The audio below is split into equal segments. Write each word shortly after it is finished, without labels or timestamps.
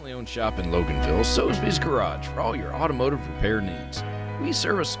Owned shop in Loganville, Soesby's Garage for all your automotive repair needs. We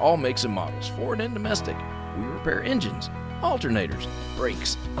service all makes and models, foreign and domestic. We repair engines, alternators,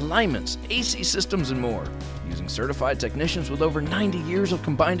 brakes, alignments, AC systems, and more, using certified technicians with over 90 years of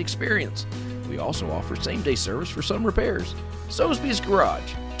combined experience. We also offer same-day service for some repairs. Soesby's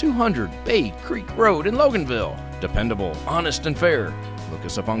Garage, 200 Bay Creek Road in Loganville. Dependable, honest, and fair. Look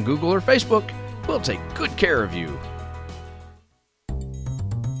us up on Google or Facebook. We'll take good care of you.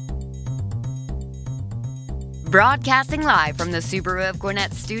 Broadcasting live from the Subaru of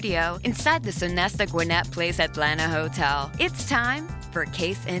Gwinnett studio inside the Sonesta Gwinnett Place Atlanta Hotel. It's time for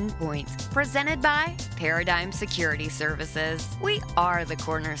Case in Point, presented by Paradigm Security Services. We are the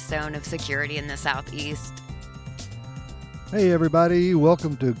cornerstone of security in the Southeast. Hey everybody,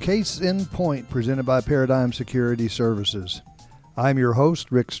 welcome to Case in Point, presented by Paradigm Security Services. I'm your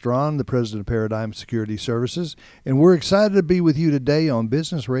host, Rick Strawn, the president of Paradigm Security Services, and we're excited to be with you today on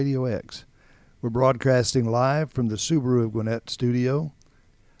Business Radio X. We're broadcasting live from the Subaru of Gwinnett studio,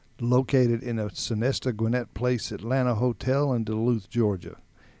 located in the Sonesta Gwinnett Place Atlanta Hotel in Duluth, Georgia.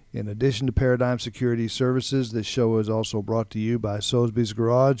 In addition to Paradigm Security Services, this show is also brought to you by Soesby's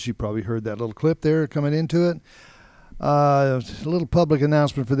Garage. You probably heard that little clip there coming into it. A little public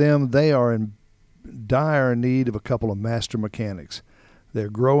announcement for them. They are in dire need of a couple of master mechanics. They're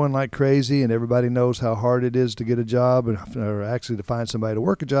growing like crazy, and everybody knows how hard it is to get a job, or actually to find somebody to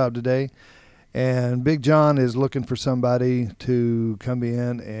work a job today. And Big John is looking for somebody to come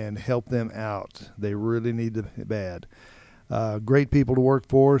in and help them out. They really need it bad. Great people to work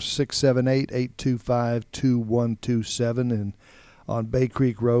for, 678-825-2127 and on Bay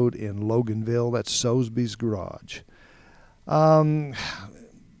Creek Road in Loganville. That's Soesby's Garage. On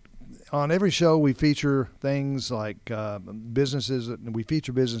every show, we feature things like businesses. We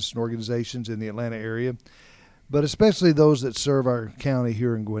feature business and organizations in the Atlanta area, but especially those that serve our county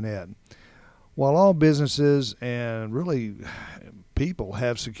here in Gwinnett. While all businesses and really people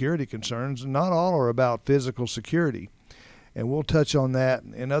have security concerns, not all are about physical security. And we'll touch on that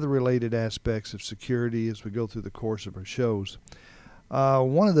and other related aspects of security as we go through the course of our shows.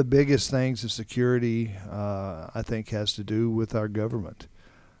 One of the biggest things of security, I think, has to do with our government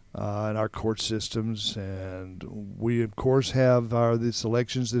and our court systems. And we, of course, have these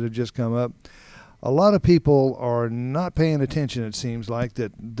elections that have just come up. A lot of people are not paying attention, it seems like,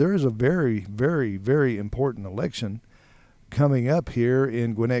 that there is a very, very, very important election coming up here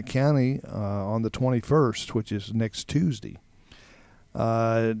in Gwinnett County on the 21st, which is next Tuesday.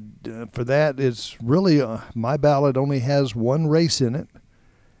 For that, it's really, my ballot only has one race in it,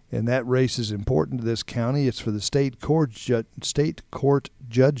 and that race is important to this county. It's for the state court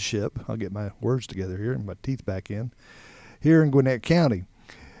judgeship. I'll get my words together here and my teeth back in. Here in Gwinnett County.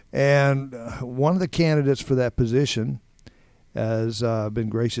 And one of the candidates for that position has been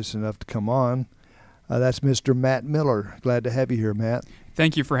gracious enough to come on. That's Mr. Matt Miller. Glad to have you here, Matt.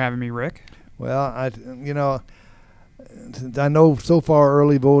 Thank you for having me, Rick. Well, I know so far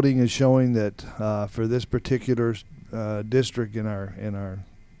early voting is showing that for this particular district in our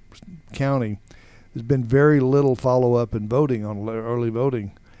county, there's been very little follow-up in voting on early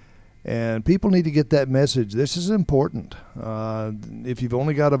voting. And people need to get that message. This is important. If you've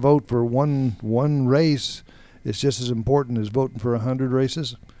only got to vote for one race, it's just as important as voting for 100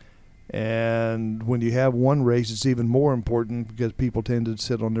 races. And when you have one race, it's even more important because people tend to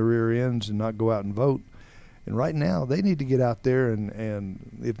sit on their rear ends and not go out and vote. And right now, they need to get out there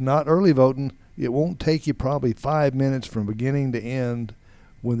and if not early voting, it won't take you probably 5 minutes from beginning to end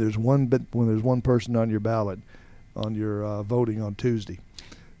when there's one person on your ballot on your voting on Tuesday.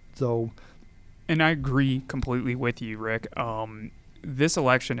 And I agree completely with you, Rick. This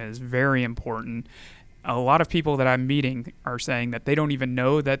election is very important. A lot of people that I'm meeting are saying that they don't even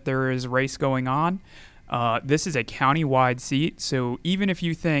know that there is a race going on. This is a county-wide seat, so even if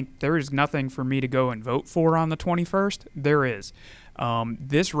you think there is nothing for me to go and vote for on the 21st, there is.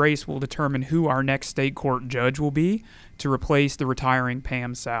 This race will determine who our next state court judge will be to replace the retiring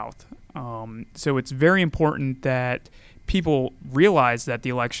Pam South. So it's very important that people realize that the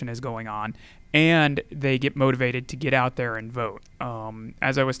election is going on and they get motivated to get out there and vote.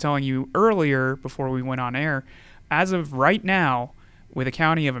 As I was telling you earlier before we went on air, as of right now, with a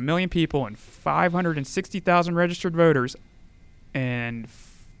county of 1 million people and 560,000 registered voters and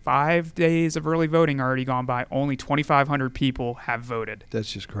 5 days of early voting already gone by, only 2,500 people have voted.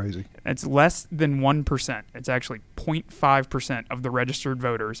 That's just crazy. It's less than 1%. It's actually 0.5% of the registered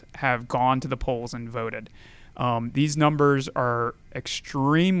voters have gone to the polls and voted. These numbers are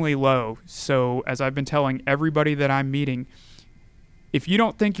extremely low. So as I've been telling everybody that I'm meeting, if you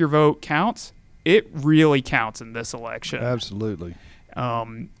don't think your vote counts, it really counts in this election. Absolutely.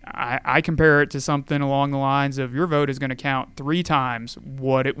 I compare it to something along the lines of your vote is going to count 3 times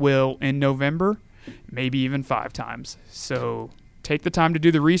what it will in November, maybe even 5 times. So take the time to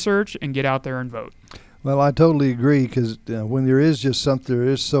do the research and get out there and vote. Well, I totally agree, because when there is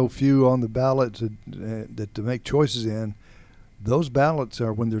so few on the ballot to make choices in, those ballots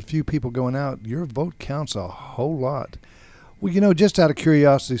are, when there's few people going out, your vote counts a whole lot. Well, just out of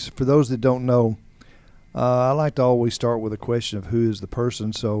curiosity, for those that don't know, I like to always start with a question of who is the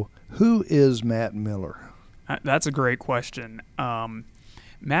person. So who is Matt Miller? That's a great question.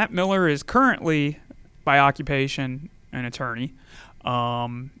 Matt Miller is currently, by occupation, an attorney.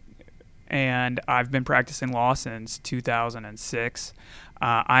 And I've been practicing law since 2006.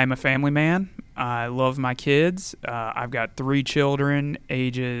 I'm a family man. I love my kids. I've got 3 children,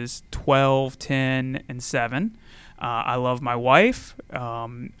 ages 12, 10, and 7. I love my wife.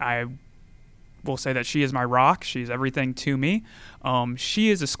 I will say that she is my rock. She's everything to me.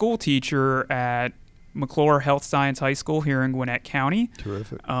 She is a school teacher at McClure Health Science High School here in Gwinnett County.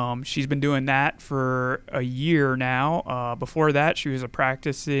 Terrific. She's been doing that for a year now. Before that, she was a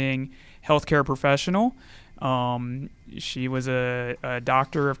practicing healthcare professional. She was a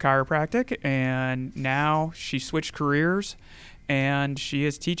doctor of chiropractic, and now she switched careers, and she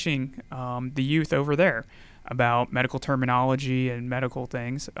is teaching the youth over there about medical terminology and medical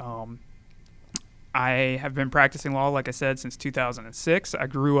things. I have been practicing law, like I said, since 2006. I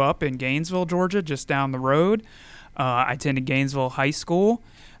grew up in Gainesville, Georgia, just down the road. I attended Gainesville High School.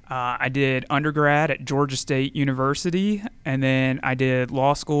 I did undergrad at Georgia State University, and then I did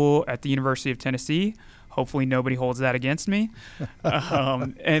law school at the University of Tennessee. Hopefully nobody holds that against me.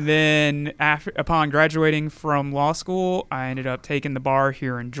 And then upon graduating from law school, I ended up taking the bar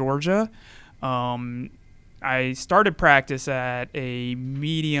here in Georgia. I started practice at a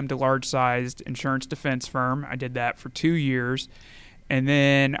medium to large-sized insurance defense firm. I did that for 2 years, and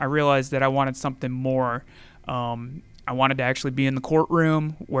then I realized that I wanted something more. I wanted to actually be in the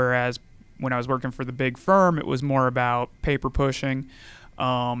courtroom, whereas when I was working for the big firm, it was more about paper pushing.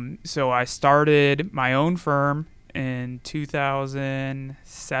 So I started my own firm in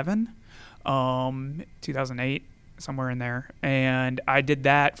 2007, 2008, somewhere in there, and I did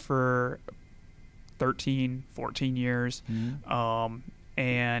that for 13, 14 years. Mm-hmm.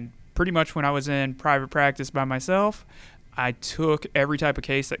 And pretty much when I was in private practice by myself, I took every type of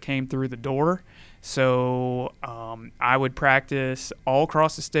case that came through the door. So I would practice all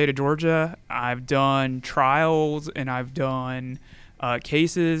across the state of Georgia. I've done trials, and I've done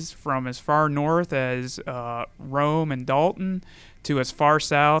cases from as far north as Rome and Dalton to as far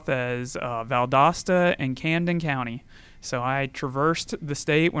south as Valdosta and Camden County. So I traversed the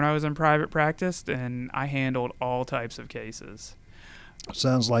state when I was in private practice, and I handled all types of cases.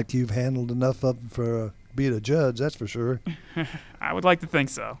 Sounds like you've handled enough of them for being a judge, that's for sure. I would like to think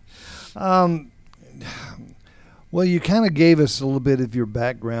so. Well, you kind of gave us a little bit of your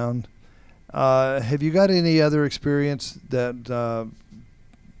background. Have you got any other experience that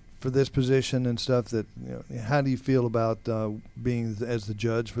for this position and stuff that, how do you feel about being as the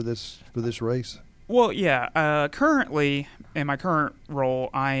judge for this race? Well, yeah. Currently, in my current role,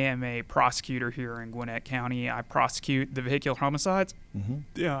 I am a prosecutor here in Gwinnett County. I prosecute the vehicular homicides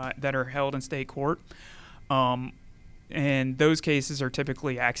that are held in state court. And those cases are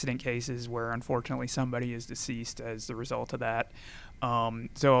typically accident cases where, unfortunately, somebody is deceased as the result of that.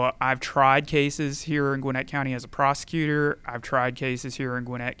 So I've tried cases here in Gwinnett County as a prosecutor. I've tried cases here in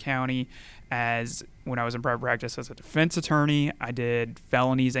Gwinnett County when I was in private practice as a defense attorney. I did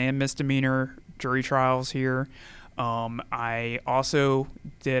felonies and misdemeanor jury trials here. I also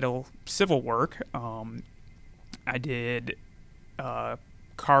did civil work. I did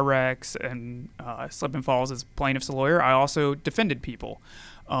car wrecks and slip and falls as plaintiff's lawyer. I also defended people.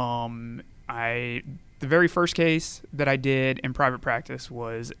 The very first case that I did in private practice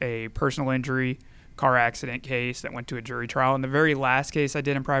was a personal injury car accident case that went to a jury trial. And the very last case I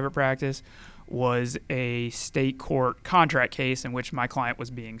did in private practice was a state court contract case in which my client was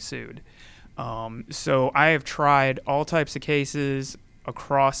being sued. So I have tried all types of cases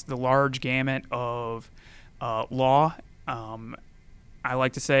across the large gamut of law. I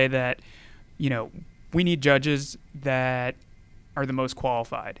like to say that, we need judges that are the most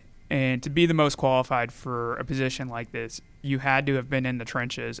qualified. And to be the most qualified for a position like this, you had to have been in the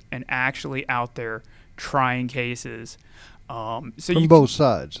trenches and actually out there trying cases. From both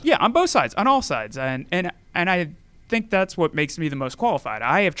sides. Yeah, on both sides, on all sides. And I think that's what makes me the most qualified.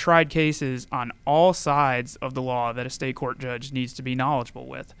 I have tried cases on all sides of the law that a state court judge needs to be knowledgeable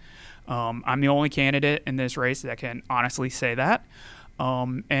with. I'm the only candidate in this race that can honestly say that.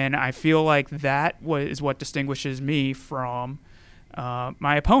 And I feel like that is what distinguishes me from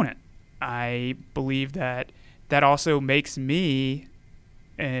my opponent. I believe that also makes me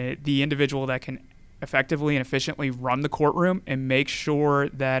the individual that can effectively and efficiently run the courtroom and make sure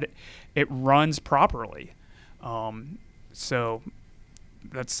that it runs properly. So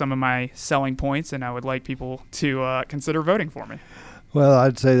that's some of my selling points, and I would like people to consider voting for me. Well,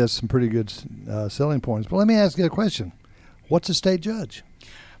 I'd say that's some pretty good selling points. But let me ask you a question. What's a state judge?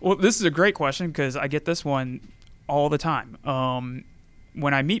 Well, this is a great question because I get this one all the time.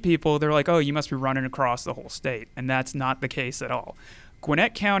 When I meet people, they're like, oh, you must be running across the whole state. And that's not the case at all.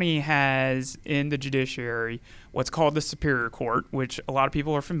 Gwinnett County has in the judiciary what's called the Superior Court, which a lot of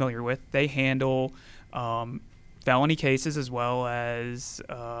people are familiar with. They handle felony cases as well as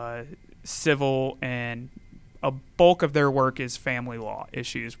civil, and a bulk of their work is family law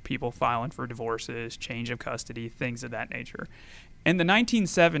issues, people filing for divorces, change of custody, things of that nature. In the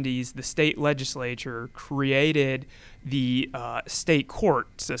 1970s, the state legislature created the state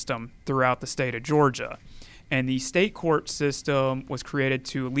court system throughout the state of Georgia. And the state court system was created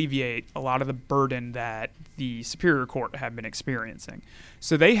to alleviate a lot of the burden that the Superior Court had been experiencing.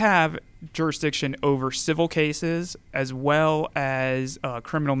 So they have jurisdiction over civil cases as well as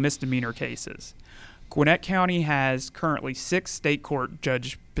criminal misdemeanor cases. Gwinnett County has currently 6 state court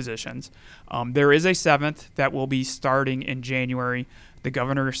judge positions. There is a 7th that will be starting in January. The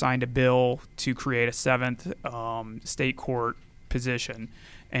governor signed a bill to create a 7th state court position,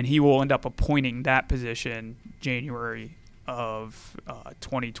 and he will end up appointing that position January of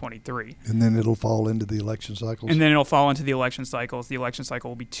 2023. And then it'll fall into the election cycles? And then it'll fall into the election cycles. The election cycle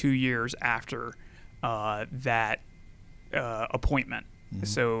will be 2 years after that appointment. Mm-hmm.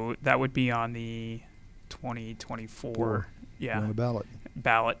 So that would be on the 2024 on the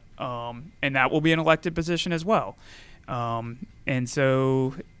ballot. And that will be an elected position as well. And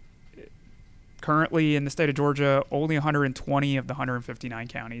so currently in the state of Georgia, only 120 of the 159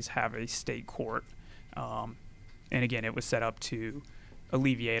 counties have a state court. And again, it was set up to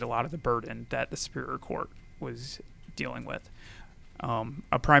alleviate a lot of the burden that the Superior Court was dealing with.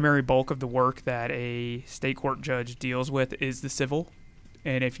 A primary bulk of the work that a state court judge deals with is the civil.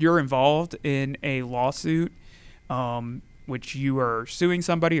 And if you're involved in a lawsuit, which you are suing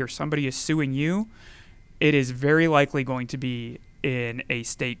somebody or somebody is suing you, it is very likely going to be in a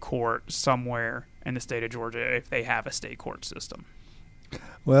state court somewhere in the state of Georgia if they have a state court system.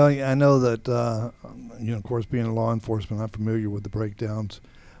 Well, I know that, of course, being in law enforcement, I'm familiar with the breakdowns,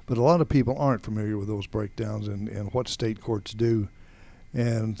 but a lot of people aren't familiar with those breakdowns and what state courts do.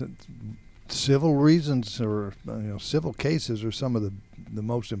 And civil reasons or civil cases are some of the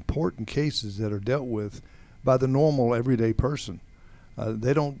most important cases that are dealt with by the normal everyday person.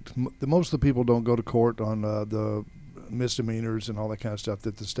 Most of the people don't go to court on the misdemeanors and all that kind of stuff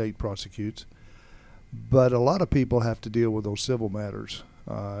that the state prosecutes. But a lot of people have to deal with those civil matters.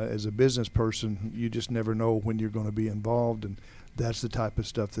 As a business person, you just never know when you're going to be involved, and that's the type of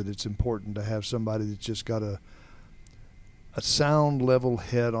stuff that it's important to have somebody that's just got a sound level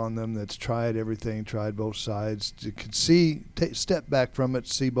head on them, that's tried everything, tried both sides, can step back from it,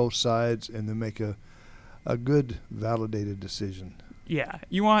 see both sides, and then make a good validated decision. Yeah,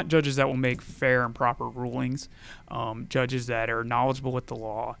 you want judges that will make fair and proper rulings, judges that are knowledgeable with the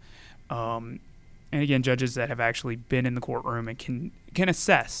law, and again, judges that have actually been in the courtroom and can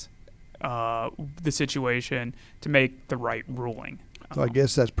assess the situation to make the right ruling. So I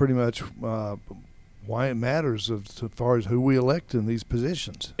guess that's pretty much why it matters as far as who we elect in these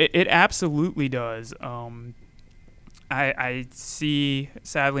positions. It absolutely does. I see,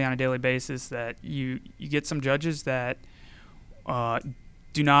 sadly, on a daily basis that you get some judges that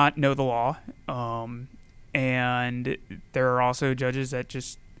do not know the law, and there are also judges that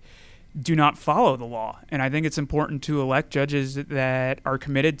just do not follow the law. And I think it's important to elect judges that are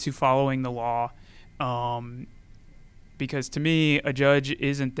committed to following the law, because to me, a judge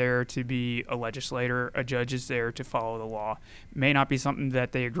isn't there to be a legislator. A judge is there to follow the law. It may not be something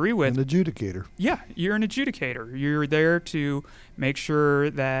that they agree with. An adjudicator. Yeah, you're an adjudicator. You're there to make sure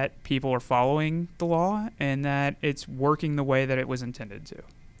that people are following the law and that it's working the way that it was intended to.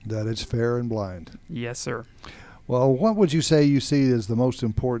 That it's fair and blind. Yes, sir. Well, what would you say you see as the most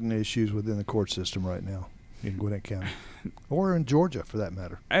important issues within the court system right now in Gwinnett County? Or in Georgia, for that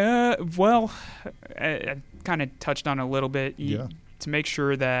matter? Well, I kind of touched on it a little bit. To make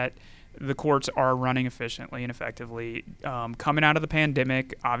sure that the courts are running efficiently and effectively. Coming out of the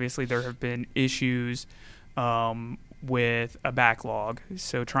pandemic, obviously there have been issues with a backlog.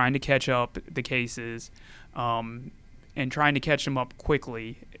 So trying to catch up the cases and trying to catch them up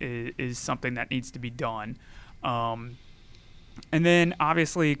quickly is something that needs to be done. And then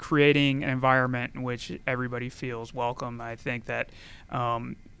obviously creating an environment in which everybody feels welcome. I think that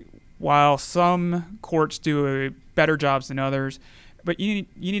while some courts do better jobs than others, but you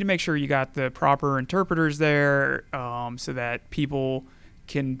need to make sure you got the proper interpreters there so that people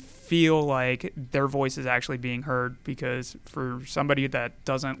can feel like their voice is actually being heard, because for somebody that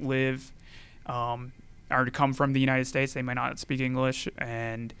doesn't live or come from the United States, they might not speak English.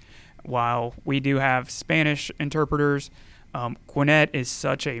 And while we do have Spanish interpreters, Gwinnett is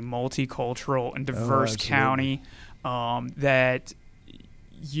such a multicultural and diverse county that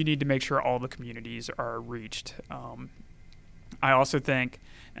you need to make sure all the communities are reached. I also think,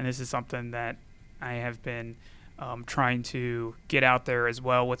 and this is something that I have been trying to get out there as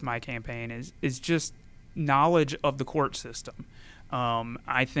well with my campaign, is just knowledge of the court system.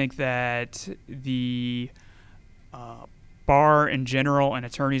 I think that the bar in general and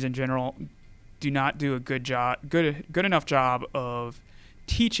attorneys in general do not do a good enough job of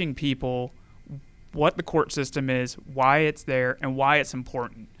teaching people what the court system is, why it's there, and why it's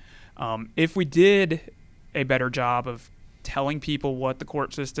important. If we did a better job of telling people what the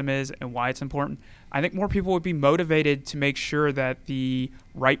court system is and why it's important, I think more people would be motivated to make sure that the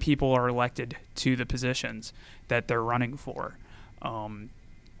right people are elected to the positions that they're running for.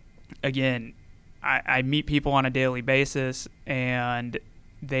 Again, I meet people on a daily basis, and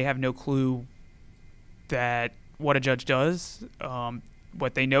they have no clue that what a judge does,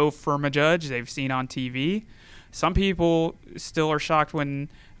 what they know from a judge they've seen on TV. Some people still are shocked when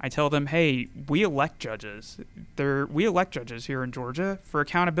I tell them, hey, we elect judges. We elect judges here in Georgia for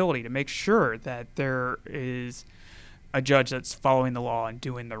accountability, to make sure that there is a judge that's following the law and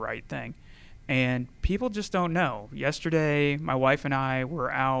doing the right thing. And people just don't know. Yesterday, my wife and I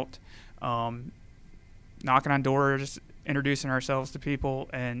were out knocking on doors, introducing ourselves to people,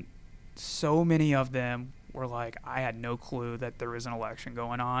 and so many of them were like, I had no clue that there was an election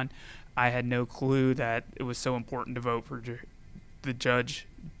going on. I had no clue that it was so important to vote for the judge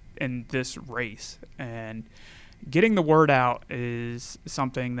in this race. And getting the word out is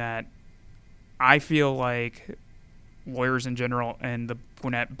something that I feel like lawyers in general and the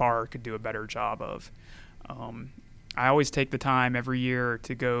Gwinnett Bar could do a better job of. I always take the time every year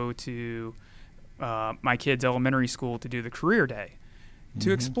to go to my kids' elementary school to do the career day,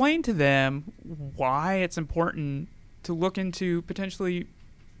 to explain to them why it's important to look into potentially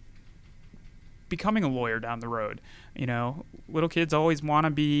becoming a lawyer down the road. You know, little kids always want to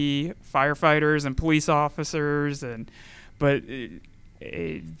be firefighters and police officers, but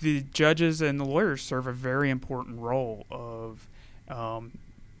the judges and the lawyers serve a very important role of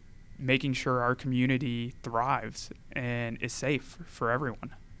making sure our community thrives and is safe for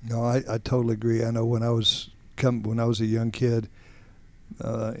everyone. No, I totally agree. I know when I was a young kid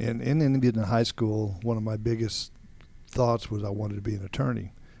in Indiana high school, one of my biggest thoughts was I wanted to be an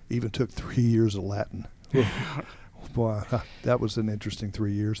attorney. Even took 3 years of Latin. Boy, that was an interesting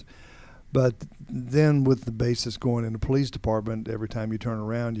 3 years. But then with the basis going in the police department, every time you turn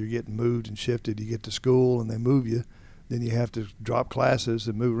around, you're getting moved and shifted. You get to school and they move you. Then you have to drop classes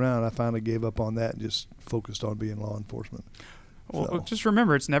and move around. I finally gave up on that and just focused on being law enforcement. Well, just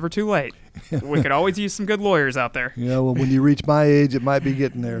remember, it's never too late. We could always use some good lawyers out there. Yeah, well, when you reach my age, it might be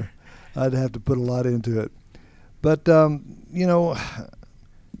getting there. I'd have to put a lot into it. But,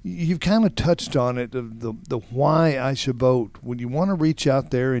 you've kind of touched on it, the why I should vote. When you want to reach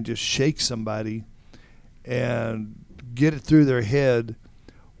out there and just shake somebody and get it through their head,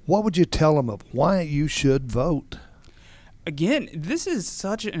 what would you tell them of why you should vote? Again, this is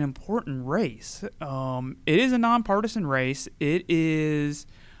such an important race. It is a nonpartisan race. It is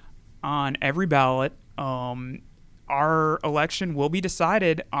on every ballot. Our election will be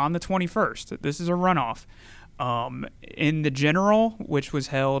decided on the 21st. This is a runoff. In the general, which was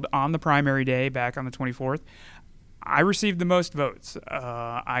held on the primary day back on the 24th, I received the most votes.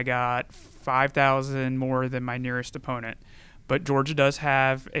 I got 5,000 more than my nearest opponent. But Georgia does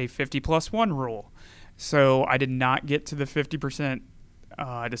have a 50+1 rule. So I did not get to the 50%,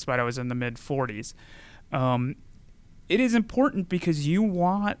 despite I was in the mid-40s. It is important because you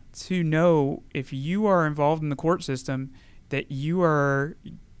want to know, if you are involved in the court system, that you are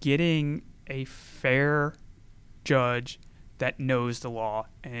getting a fair judge that knows the law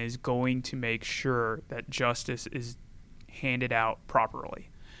and is going to make sure that justice is handed out properly.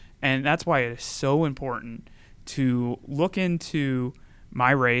 And that's why it is so important to look into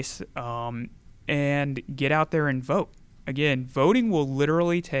my race and get out there and vote. Again, voting will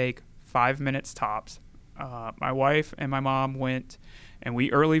literally take 5 minutes tops. My wife and my mom went, and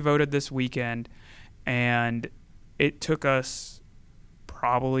we early voted this weekend, and it took us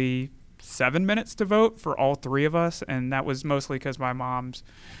probably 7 minutes to vote for all three of us, and that was mostly because my mom's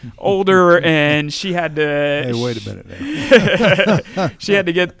older and she had to. Hey, wait a minute now. She had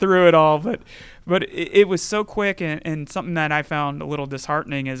to get through it all, but it was so quick, and something that I found a little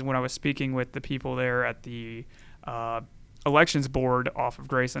disheartening is when I was speaking with the people there at the elections board off of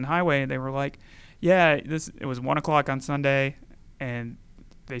Grayson Highway, and they were like, "Yeah, it was 1 o'clock on Sunday, and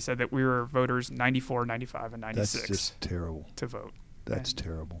they said that we were voters 94, 95, and 96. That's just terrible to vote. That's and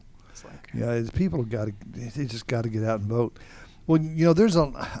terrible. It's like, yeah, people they just got to get out and vote. Well,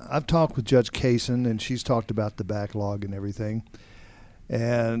 I've talked with Judge Kaysen, and she's talked about the backlog and everything.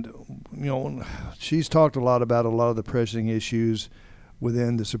 And, she's talked a lot about a lot of the pressing issues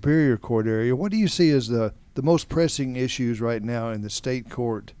within the Superior Court area. What do you see as the most pressing issues right now in the state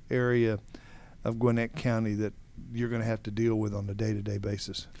court area of Gwinnett County that you're going to have to deal with on a day-to-day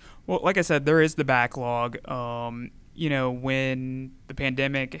basis? Well, like I said, there is the backlog. When the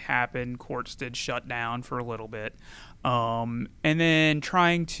pandemic happened, courts did shut down for a little bit. And then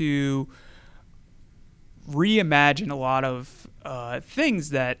trying to reimagine a lot of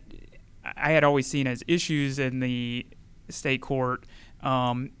things that I had always seen as issues in the state court.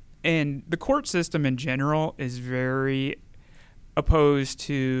 And the court system in general is very opposed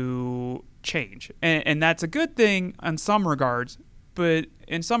to change. And that's a good thing in some regards, but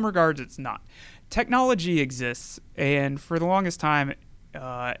in some regards it's not. Technology exists, and for the longest time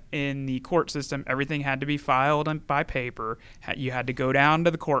in the court system, everything had to be filed by paper. You had to go down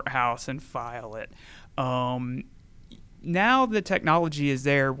to the courthouse and file it. Now the technology is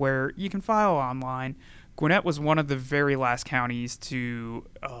there where you can file online. Gwinnett was one of the very last counties to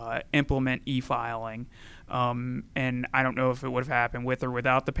implement e-filing. And I don't know if it would have happened with or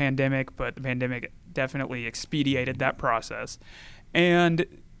without the pandemic, but the pandemic definitely expedited that process. And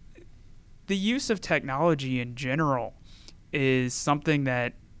the use of technology in general is something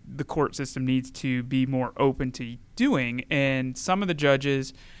that the court system needs to be more open to doing. And some of the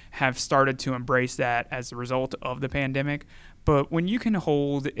judges have started to embrace that as a result of the pandemic. But when you can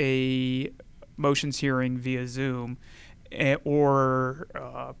hold a motions hearing via Zoom or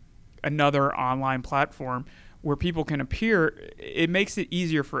another online platform where people can appear, it makes it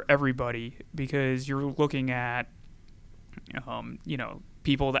easier for everybody because you're looking at,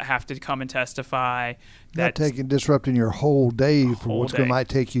 people that have to come and testify. Not disrupting your whole day for what's day. Might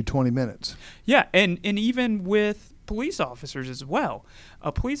take you 20 minutes. Yeah, and even with police officers as well.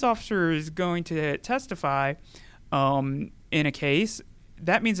 A police officer is going to testify in a case.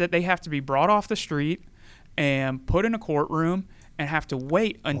 That means that they have to be brought off the street and put in a courtroom and have to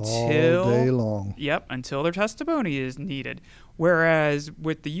wait until all day long. Yep, until their testimony is needed. Whereas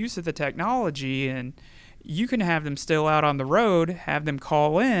with the use of the technology, and you can have them still out on the road, have them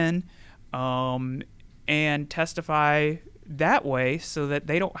call in and testify that way so that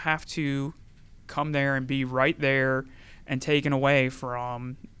they don't have to come there and be right there and taken away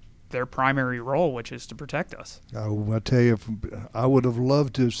from their primary role, which is to protect us. I tell you, I would have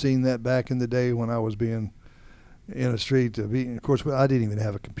loved to have seen that back in the day when I was being in a street. Of course, I didn't even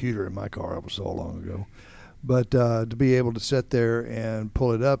have a computer in my car. It was so long ago. But to be able to sit there and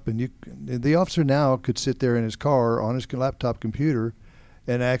pull it up, and the officer now could sit there in his car on his laptop computer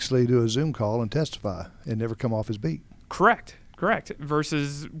and actually do a Zoom call and testify and never come off his beat. Correct.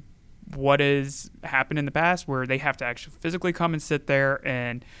 Versus what has happened in the past where they have to actually physically come and sit there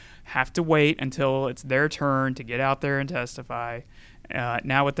and have to wait until it's their turn to get out there and testify.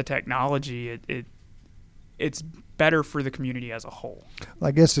 Now with the technology, it's better for the community as a whole.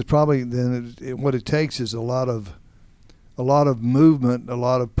 I guess it's probably then what it takes is a lot of movement, a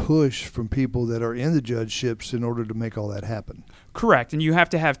lot of push from people that are in the judgeships in order to make all that happen. Correct, and you have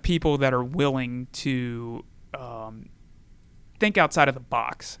to have people that are willing to think outside of the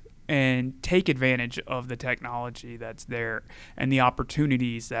box and take advantage of the technology that's there and the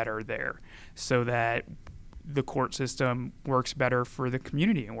opportunities that are there so that the court system works better for the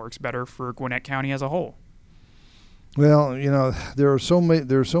community and works better for Gwinnett County as a whole. Well, there are so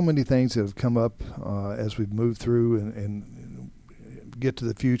many things that have come up as we've moved through and get to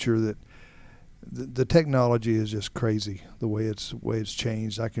the future that the technology is just crazy the way it's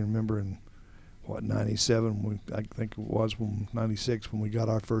changed. I can remember in 97, I think it was 96 when we got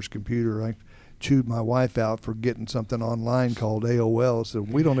our first computer. I chewed my wife out for getting something online called AOL. So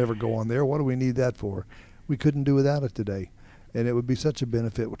we don't ever go on there. What do we need that for? We couldn't do without it today. And it would be such a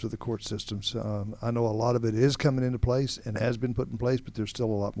benefit to the court systems. I know a lot of it is coming into place and has been put in place, but there's still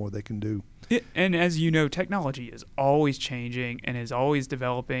a lot more they can do. And as you know, technology is always changing and is always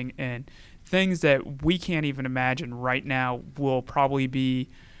developing, and things that we can't even imagine right now will probably be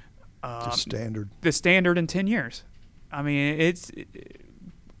the standard. The standard in 10 years. I mean,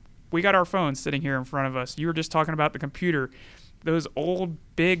 we got our phones sitting here in front of us. You were just talking about the computer. Those old,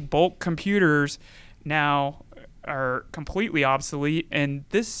 big, bulk computers now are completely obsolete, and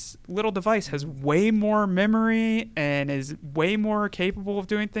this little device has way more memory and is way more capable of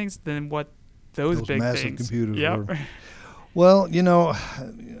doing things than what those big massive things. computers Yep. were. Well,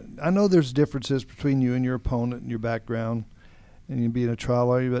 I know there's differences between you and your opponent and your background and you being a trial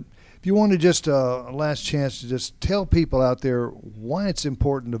lawyer, but if you wanted just a last chance to just tell people out there why it's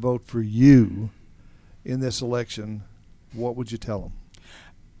important to vote for you in this election, what would you tell them?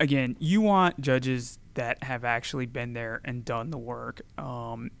 Again, you want judges that have actually been there and done the work.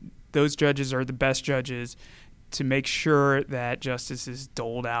 Those judges are the best judges to make sure that justice is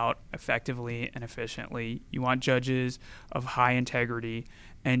doled out effectively and efficiently. You want judges of high integrity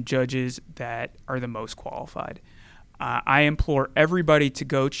and judges that are the most qualified. I implore everybody to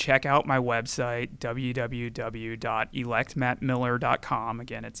go check out my website, www.electmattmiller.com.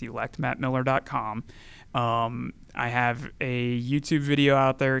 Again, it's electmattmiller.com. I have a YouTube video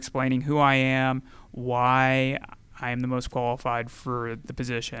out there explaining who I am, why I am the most qualified for the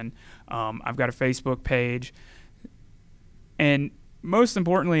position. I've got a Facebook page. And most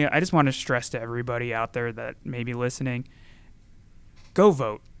importantly, I just want to stress to everybody out there that may be listening, go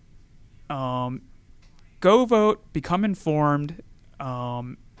vote. Go vote, become informed,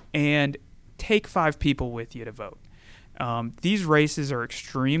 and take 5 people with you to vote. These races are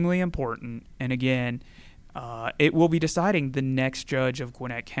extremely important, and again, it will be deciding the next judge of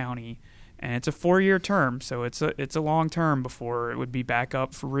Gwinnett County, and it's a 4-year term, so it's a long term before it would be back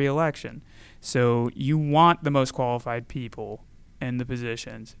up for re-election. So you want the most qualified people in the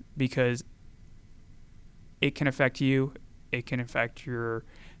positions because it can affect you, it can affect your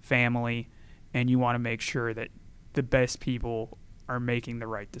family, and you want to make sure that the best people are making the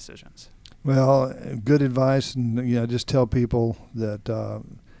right decisions. Well, good advice, and just tell people that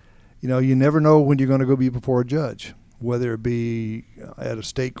you never know when you're going to go be before a judge, whether it be at a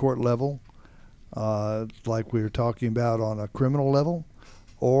state court level, like we were talking about on a criminal level,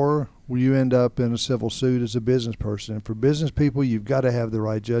 or you end up in a civil suit as a business person. And for business people, you've got to have the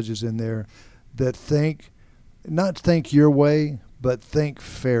right judges in there that not think your way, but think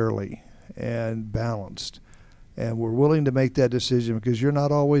fairly and balanced. And we're willing to make that decision because you're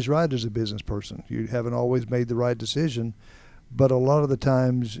not always right as a business person. You haven't always made the right decision, but a lot of the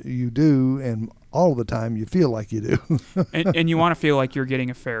times you do, and all of the time you feel like you do. and you want to feel like you're getting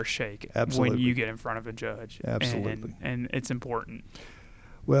a fair shake. Absolutely. When you get in front of a judge. Absolutely. And it's important.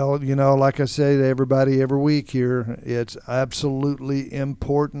 Well, like I say to everybody every week here, it's absolutely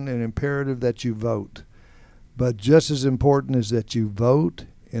important and imperative that you vote. But just as important is that you vote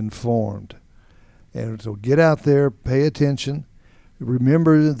informed. And so get out there, pay attention.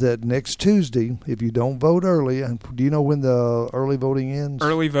 Remember that next Tuesday, if you don't vote early, and do you know when the early voting ends?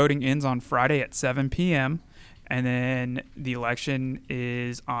 Early voting ends on Friday at 7 p.m., and then the election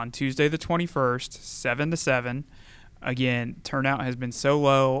is on Tuesday the 21st, 7 to 7. Again, turnout has been so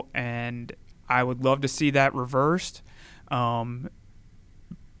low, and I would love to see that reversed. But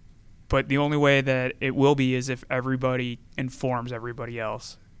the only way that it will be is if everybody informs everybody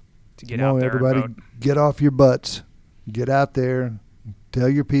else to get out there everybody, and vote. Get off your butts. Get out there. Tell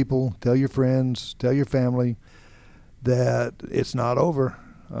your people, tell your friends, tell your family that it's not over.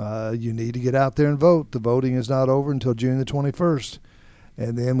 You need to get out there and vote. The voting is not over until June the 21st.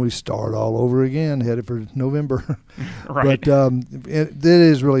 And then we start all over again, headed for November. Right. But it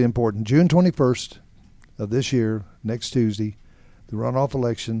is really important. June 21st of this year, next Tuesday, the runoff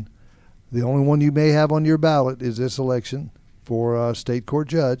election. The only one you may have on your ballot is this election for a state court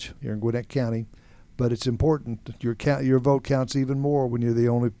judge here in Gwinnett County. But it's important. Your vote counts even more when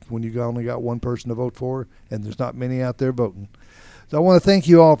you only got one person to vote for, and there's not many out there voting. So I want to thank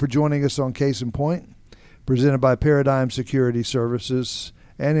you all for joining us on Case in Point, presented by Paradigm Security Services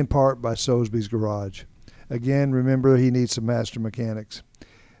and in part by Soesby's Garage. Again, remember he needs some master mechanics.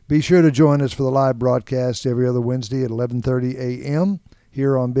 Be sure to join us for the live broadcast every other Wednesday at 11:30 a.m.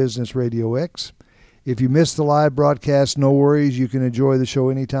 here on Business Radio X. If you missed the live broadcast, no worries. You can enjoy the show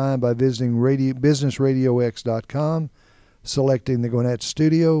anytime by visiting businessradiox.com, selecting the Gwinnett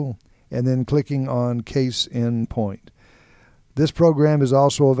Studio, and then clicking on Case in Point. This program is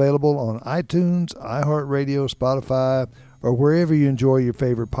also available on iTunes, iHeartRadio, Spotify, or wherever you enjoy your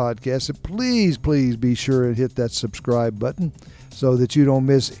favorite podcasts. And please be sure and hit that subscribe button so that you don't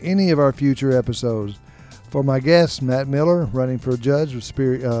miss any of our future episodes. For my guest, Matt Miller, running for a judge with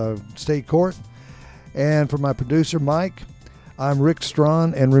State Court, and for my producer, Mike, I'm Rick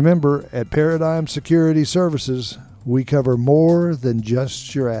Strawn. And remember, at Paradigm Security Services, we cover more than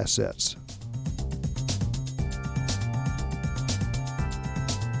just your assets.